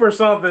regroup or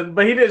something,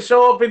 but he didn't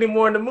show up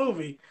anymore in the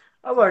movie.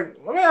 I was like,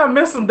 I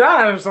missed him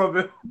dying or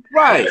something.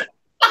 Right.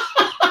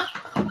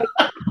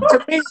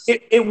 To me,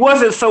 it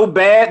wasn't so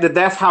bad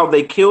that's how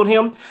they killed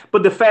him,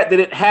 but the fact that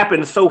it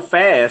happened so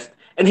fast,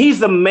 and he's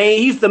the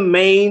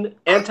main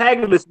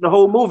antagonist in the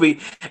whole movie,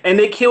 and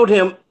they killed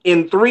him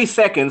in 3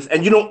 seconds,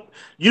 and you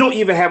don't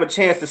even have a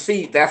chance to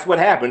see that's what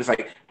happened. It's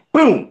like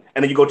boom,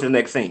 and then you go to the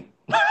next scene.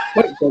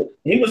 Wait,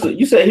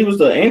 you said he was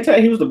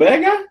the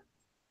bad guy?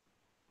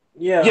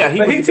 Yeah,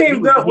 he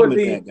teamed up with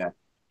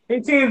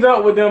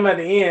them at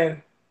the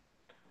end.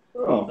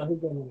 Oh. So he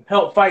can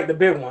help fight the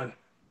big one.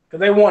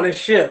 Because they want his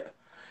ship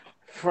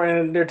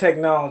for their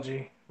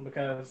technology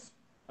because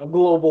of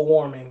global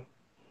warming.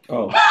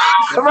 Oh.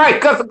 Right,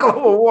 because of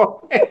global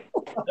warming.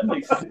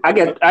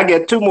 I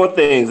get 2 more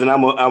things, and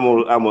I'm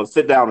gonna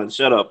sit down and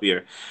shut up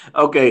here.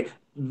 Okay.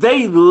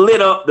 They lit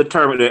up the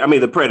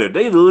Predator.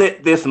 They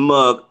lit this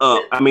mug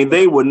up. I mean,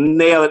 they would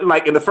nail it.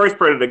 Like in the first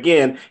Predator,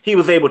 again, he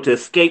was able to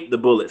escape the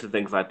bullets and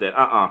things like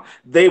that.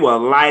 They were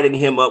lighting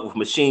him up with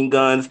machine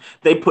guns.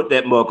 They put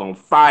that mug on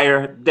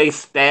fire. They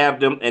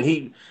stabbed him, and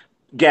he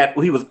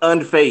was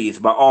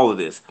unfazed by all of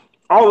this.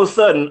 All of a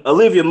sudden,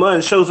 Olivia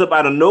Munn shows up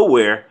out of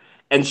nowhere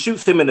and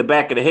shoots him in the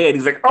back of the head.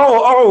 He's like,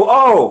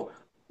 oh.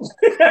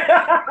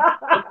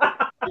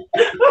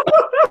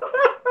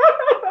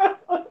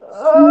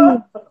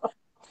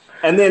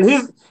 And then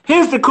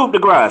here's the coup de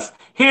grace.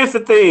 Here's the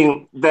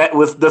thing that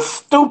was the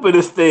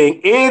stupidest thing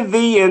in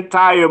the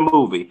entire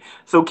movie.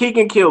 So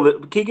Keegan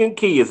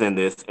Key is in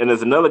this, and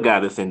there's another guy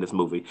that's in this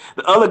movie.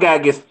 The other guy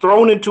gets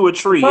thrown into a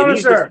tree, and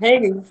he's just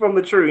hanging from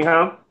the tree,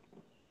 huh?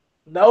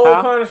 The old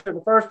Punisher,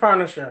 the first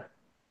Punisher.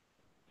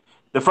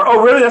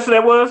 Oh, really? That's what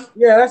that was?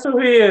 Yeah, that's who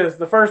he is,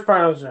 the first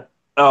Punisher.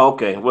 Oh,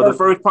 okay. Well, the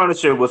first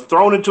Punisher was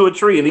thrown into a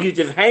tree, and he's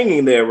just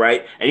hanging there,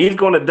 right? And he's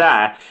going to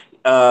die.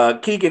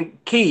 Keegan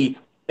Key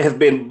his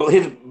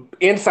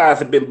insides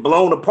have been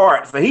blown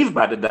apart, so he's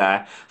about to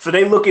die. So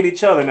they look at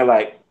each other and they're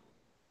like,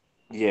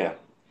 yeah.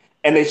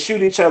 And they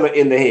shoot each other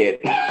in the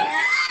head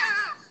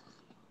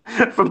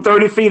from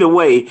 30 feet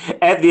away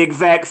at the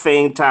exact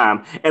same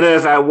time. And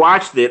as I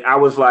watched it, I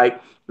was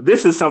like,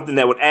 this is something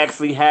that would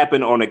actually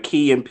happen on a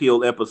Key and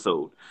Peele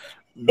episode.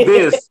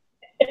 This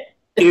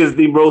is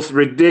the most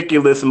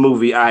ridiculous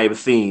movie I have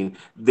seen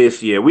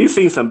this year. We've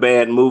seen some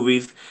bad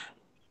movies.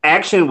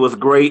 Action was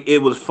great. It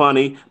was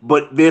funny,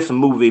 but this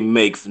movie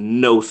makes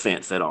no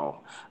sense at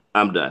all.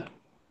 I'm done.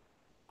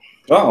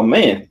 Oh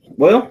man.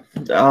 Well,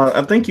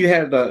 I think you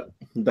had the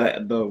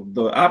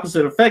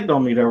opposite effect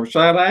on me there,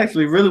 Rashad. I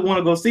actually really want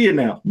to go see it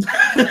now.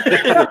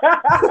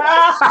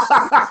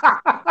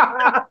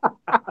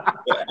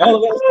 All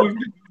of that stuff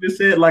you just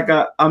said, like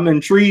I'm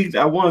intrigued.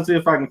 I want to see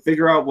if I can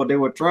figure out what they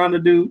were trying to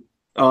do.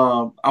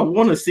 I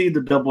want to see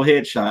the double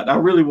headshot. I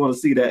really want to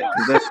see that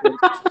because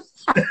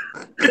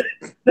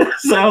that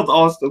sounds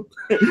awesome.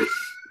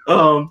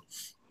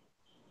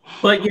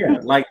 But yeah,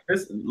 like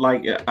this,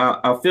 like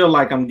I feel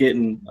like I'm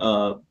getting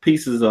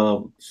pieces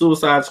of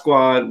Suicide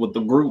Squad with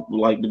the group,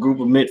 like the group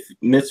of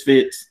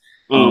misfits.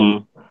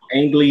 Ang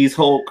Lee's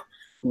Hulk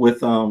with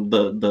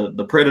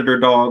the Predator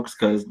dogs,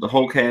 because the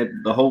Hulk had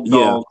the Hulk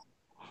dogs.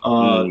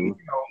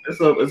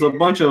 It's a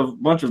bunch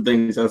of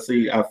things I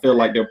feel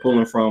like they're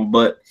pulling from,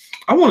 but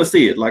I want to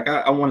see it. Like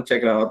I want to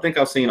check it out. I think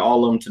I've seen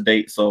all of them to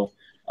date, so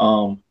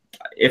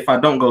if I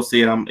don't go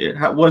see it,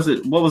 how was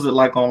it? What was it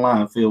like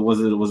online, Phil?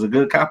 Was it a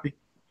good copy?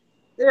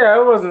 Yeah,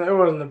 it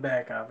wasn't a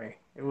bad copy.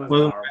 It wasn't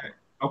Wasn't horrible. bad.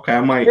 Okay,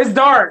 I might. It's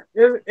dark.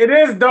 It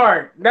is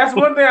dark. That's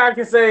one thing I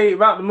can say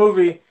about the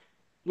movie.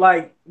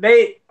 Like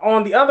they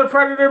on the other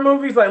Predator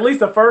movies, like at least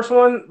the first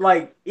one,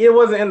 like it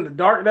wasn't in the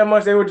dark that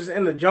much. They were just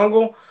in the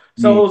jungle,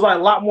 so it was like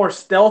a lot more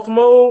stealth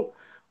mode.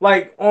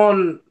 Like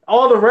on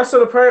all the rest of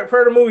the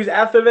Predator movies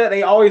after that,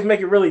 they always make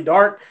it really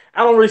dark.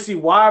 I don't really see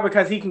why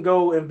because he can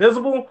go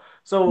invisible,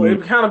 so it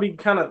would be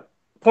kind of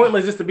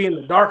pointless just to be in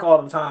the dark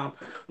all the time.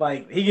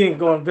 Like he can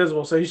go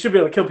invisible, so he should be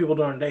able to kill people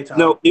during daytime.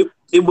 No,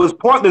 it was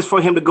pointless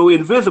for him to go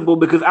invisible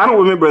because I don't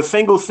remember a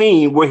single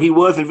scene where he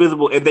was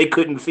invisible and they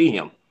couldn't see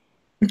him.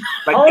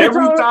 Like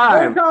every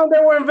time they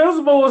were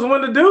invisible was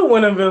when the dude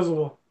went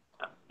invisible.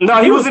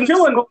 No, he was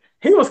killing.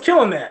 He was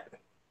killing that.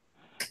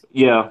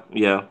 Yeah.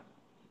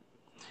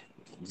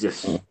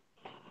 Just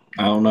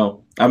I don't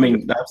know. I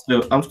mean,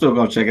 I'm still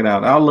gonna check it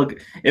out. I'll look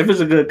if it's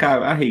a good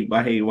copy.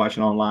 I hate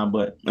watching online,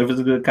 but if it's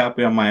a good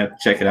copy, I might have to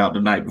check it out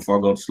tonight before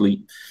I go to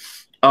sleep.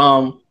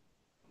 I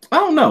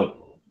don't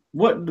know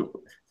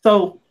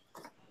so.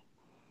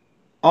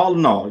 All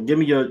in all, give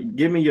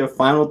me your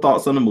final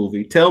thoughts on the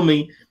movie. Tell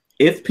me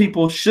if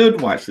people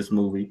should watch this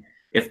movie,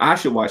 if I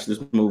should watch this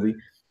movie,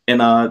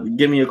 and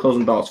give me your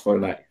closing thoughts for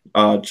tonight.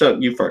 Chuck,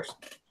 you first.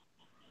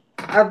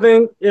 I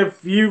think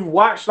if you've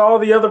watched all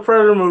the other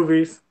Predator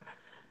movies,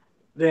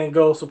 then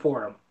go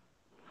support them.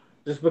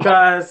 Just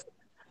because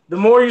the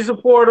more you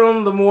support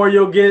them, the more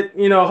you'll get,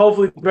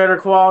 hopefully better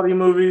quality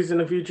movies in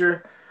the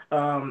future.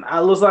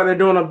 It looks like they're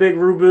doing a big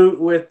reboot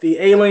with the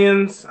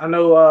Aliens. I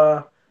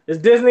know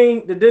did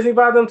Disney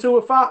buy them too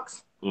with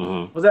Fox?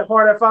 Mm-hmm. Was that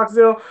part of that Fox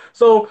deal?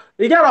 So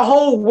you got a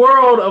whole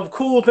world of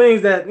cool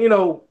things that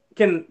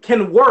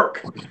can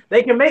work.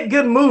 They can make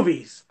good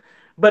movies,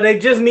 but they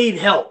just need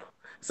help.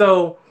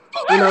 So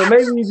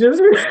maybe you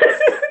just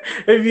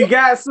if you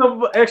got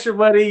some extra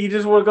money, you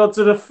just want to go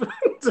to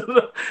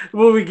the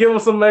movie, give them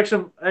some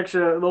extra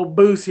little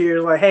boost here.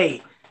 It's like,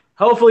 hey,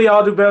 hopefully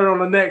y'all do better on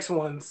the next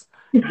ones.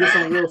 Get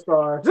some real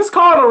stars. Just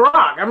call it The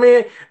Rock. I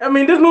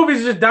mean, this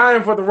movie's just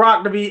dying for The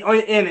Rock to be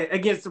in it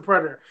against the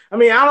Predator. I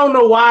mean, I don't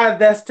know why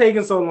that's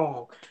taking so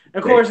long.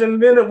 Of course, and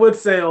then it would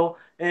sell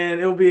and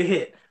it would be a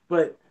hit.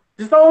 But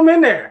just throw him in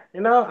there.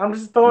 I'm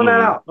just throwing that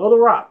out. Throw The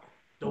Rock.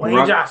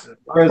 Dwayne Johnson.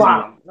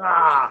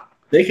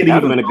 They could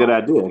even been a good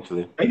idea,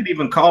 actually. They could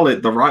even call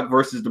it The Rock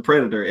versus the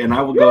Predator, and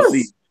I would go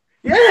see.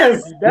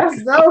 Yes,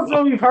 that was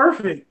gonna be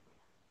perfect.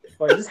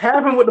 Like just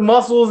have him with the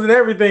muscles and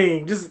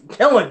everything, just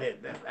killing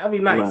it. That'd be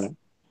nice. Right.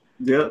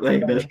 Yeah,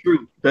 that's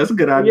true. That's a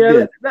good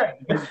idea. That's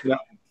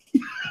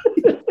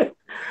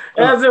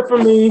it for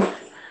me.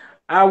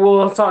 I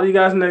will talk to you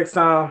guys next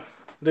time.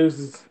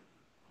 Deuces.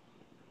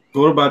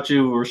 What about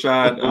you,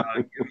 Rashad?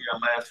 Give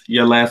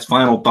your last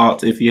final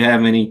thoughts, if you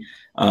have any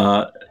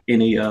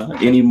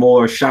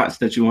more shots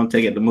that you want to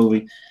take at the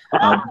movie.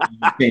 I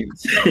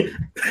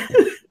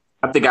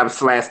think I've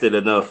slashed it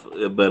enough,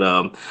 but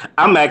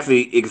I'm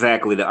actually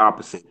exactly the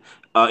opposite.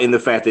 In the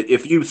fact that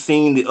if you've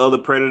seen the other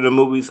Predator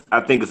movies, I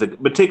think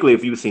particularly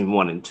if you've seen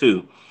 1 and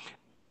 2,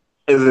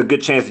 there's a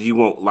good chance that you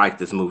won't like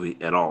this movie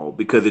at all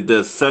because it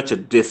does such a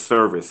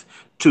disservice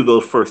to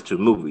those first 2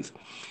 movies.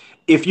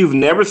 If you've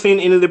never seen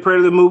any of the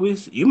Predator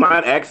movies, you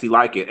might actually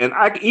like it. And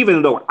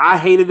even though I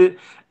hated it,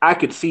 I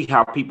could see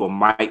how people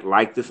might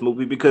like this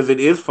movie because it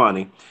is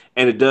funny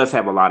and it does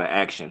have a lot of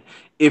action.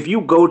 If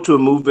you go to a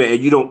movie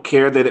and you don't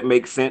care that it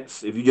makes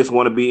sense, if you just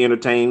want to be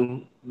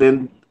entertained,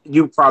 then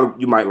you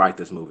might like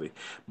this movie.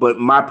 But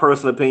my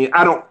personal opinion,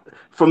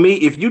 for me,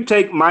 if you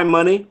take my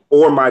money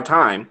or my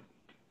time,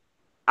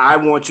 I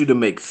want you to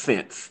make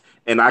sense.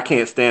 And I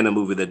can't stand a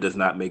movie that does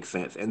not make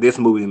sense. And this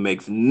movie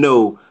makes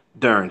no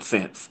darn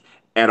sense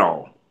at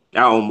all. I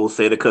almost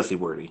said a cussy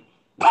wordy.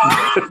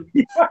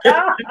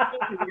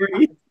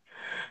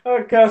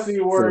 A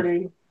cussy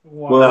wordy.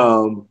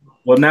 Wow.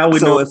 Well, now we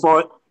know.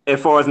 As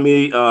far as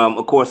me,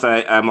 of course,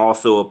 I'm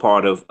also a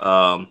part of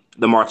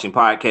the Marching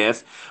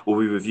Podcast, where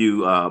we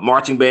review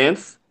marching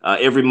bands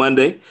every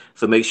Monday.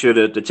 So make sure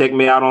to check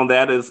me out on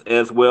that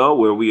as well,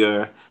 where we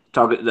are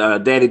talking.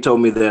 Daddy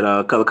told me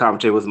that color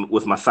commentary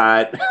was my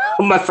side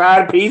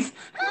piece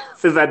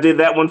since I did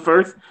that one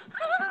first.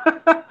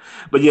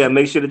 But yeah,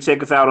 make sure to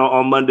check us out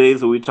on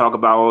Mondays, where we talk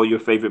about all your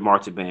favorite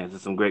marching bands.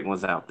 There's some great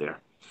ones out there.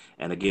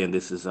 And again,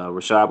 this is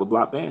Rashad with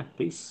Block Band.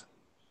 Peace.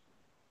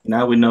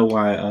 Now we know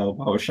why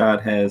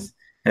Rashad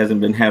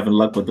hasn't been having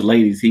luck with the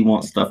ladies. He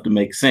wants stuff to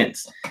make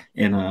sense,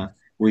 and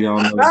we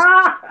all know.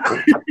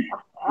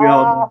 We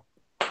all know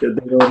that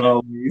they don't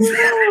always.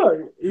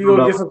 You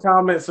gonna get some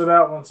comments for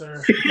that one,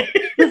 sir?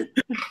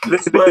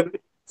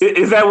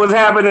 Is that what's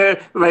happening?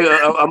 Like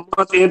a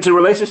month into a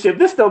relationship,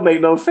 this don't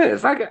make no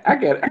sense. I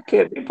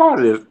can't be part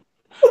of this.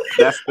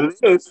 That's what it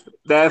is.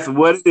 That's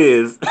what it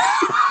is.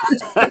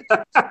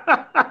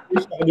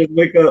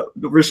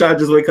 Rashad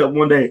just wake up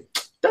one day.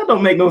 That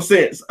don't make no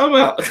sense. I'm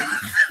out.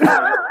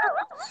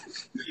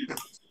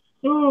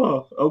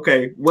 Oh,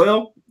 okay.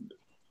 Well,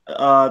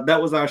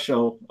 that was our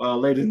show,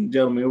 ladies and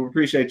gentlemen. We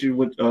appreciate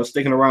you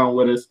sticking around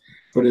with us.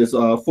 for this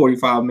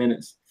 45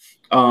 minutes.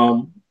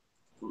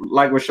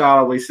 Like Rashad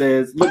always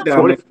says, look down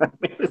 45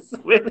 minutes.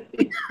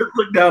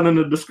 look down in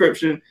the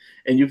description,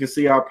 and you can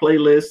see our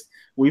playlist.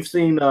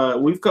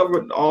 We've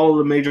covered all of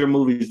the major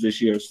movies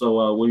this year,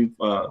 so we've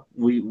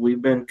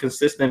been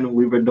consistent.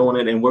 We've been doing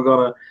it, and we're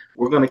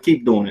gonna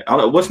keep doing it.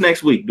 What's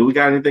next week? Do we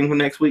got anything for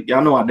next week?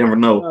 Y'all know I never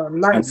know.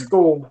 Night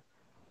School.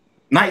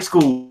 Night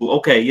School.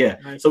 Okay, yeah.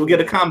 So we get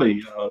a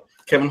comedy.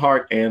 Kevin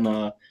Hart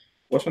and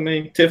what's her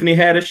name? Tiffany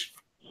Haddish.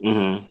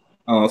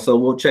 Mm-hmm. So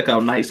we'll check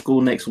out Night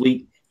School next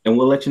week, and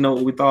we'll let you know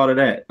what we thought of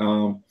that.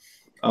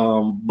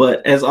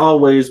 But as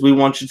always, we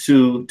want you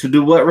to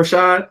do what,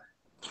 Rashad?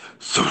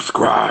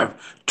 Subscribe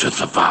to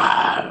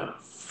survive.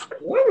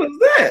 What was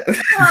that?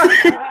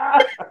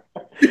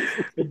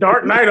 The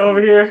Dark Knight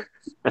over here.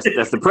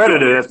 That's the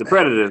Predator. That's the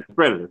Predator.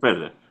 Predator.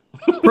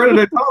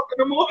 Predator talked in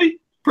the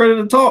movie.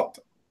 Predator talked.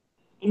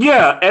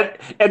 Yeah.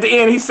 At the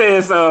end, he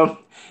says,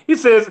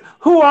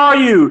 "Who are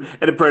you?"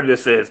 And the Predator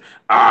says,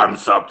 "I'm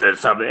something."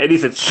 And he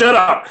says, "Shut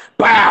up!"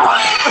 Bow.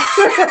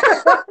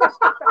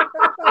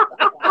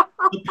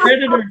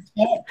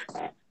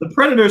 The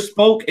Predator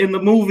spoke in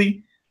the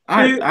movie.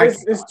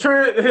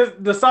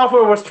 The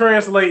software was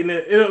translating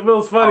it. It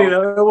was funny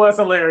though. It was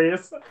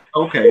hilarious.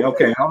 Okay. I was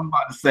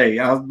about to say.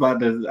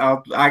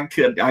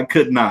 I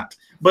could not.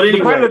 But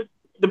anyway,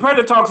 the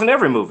Predator talks in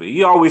every movie.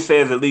 He always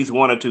says at least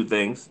one or two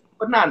things.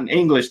 But not in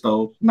English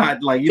though.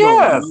 Not like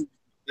Yeah,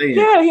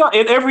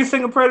 in every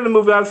single Predator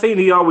movie I've seen,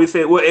 he always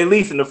said, well, at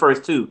least in the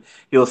first two,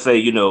 he'll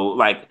say,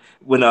 like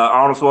when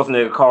Arnold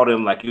Schwarzenegger called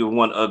him like you're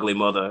one ugly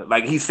mother.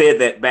 Like he said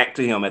that back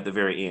to him at the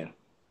very end.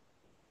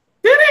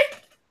 Did he?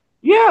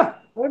 Yeah.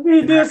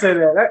 Maybe he did say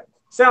that. That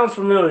sounds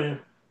familiar.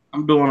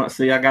 I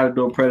got to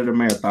do a Predator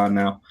marathon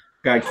now.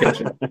 Got to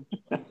catch it.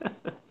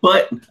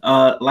 But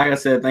like I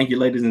said, thank you,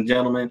 ladies and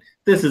gentlemen.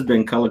 This has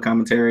been Color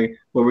Commentary,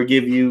 where we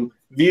give you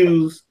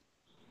views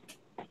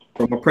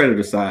from a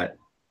Predator side.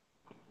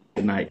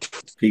 Good night.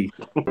 Peace.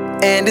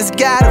 And it's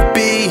gotta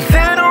be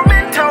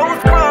Cinnamon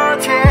Toast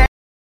Crunch, yeah.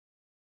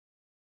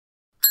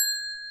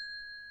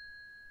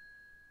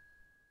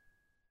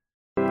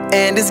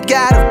 And it's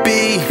gotta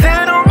be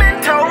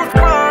Cinnamon Toast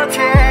Crunch,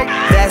 yeah.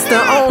 That's the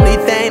only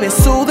thing that's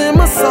soothing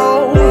my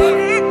soul.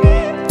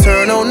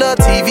 Turn on the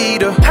TV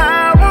to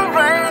Power